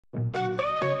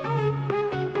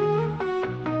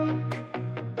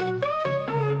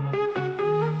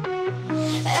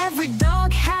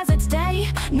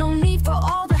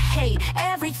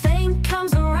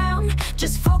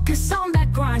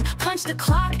the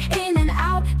clock, in and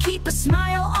out. Keep a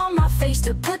smile on my face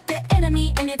to put the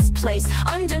enemy in its place.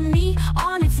 Under me,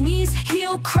 on its knees,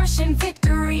 heel crushing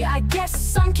victory. I guess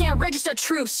some can't register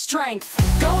true strength.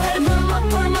 Go ahead and put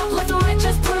 'em up, left and right,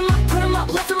 just put 'em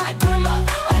up, left and right, put 'em up.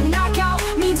 A knockout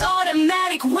means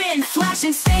automatic win.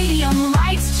 Flashing stadium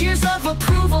lights, cheers of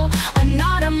approval. A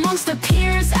nod amongst the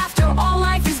peers, after all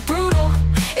life is brutal.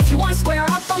 If you want to square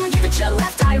up, I'm gonna give it your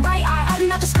left eye, right eye. I do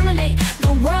not discriminate,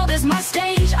 the world is my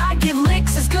stage. I give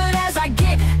licks as good as I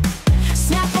get.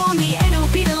 Snap on me and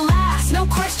it'll be the last. No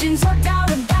questions or doubt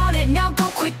about it. Now go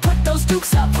quick, put those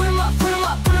dukes up. Put 'em up, put 'em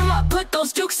up, put 'em up. Put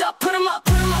those dukes up, put 'em up,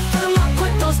 put 'em up, put 'em up.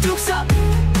 Put those dukes up.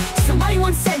 Somebody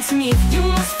once said to me, if you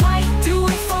must fight, do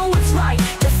it for what's right.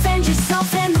 Defend yourself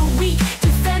and the weak,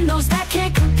 defend those that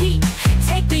can't compete.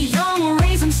 Take the young,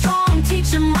 raise them strong, teach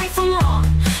them right from wrong.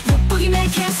 The boogeyman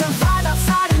can't survive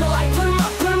outside in the light. Put 'em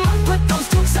up, put 'em up, put those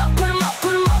dukes up. Put 'em up,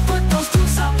 put 'em up, put those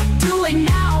dukes up. Do it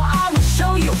now, I will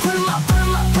show you. Put 'em up, put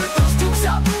 'em up, put those dukes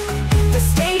up. The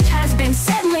stage has been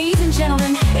set, ladies and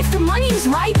gentlemen. If the money's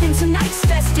right, then tonight's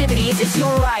festivities is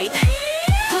your right.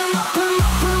 Put 'em up, put 'em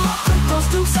up, put 'em up, put those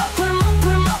dukes up. Put 'em up,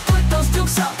 put 'em up, put those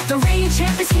dukes up. The reigning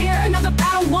champ is here, another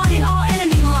battle won and all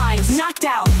enemy lines knocked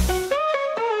out.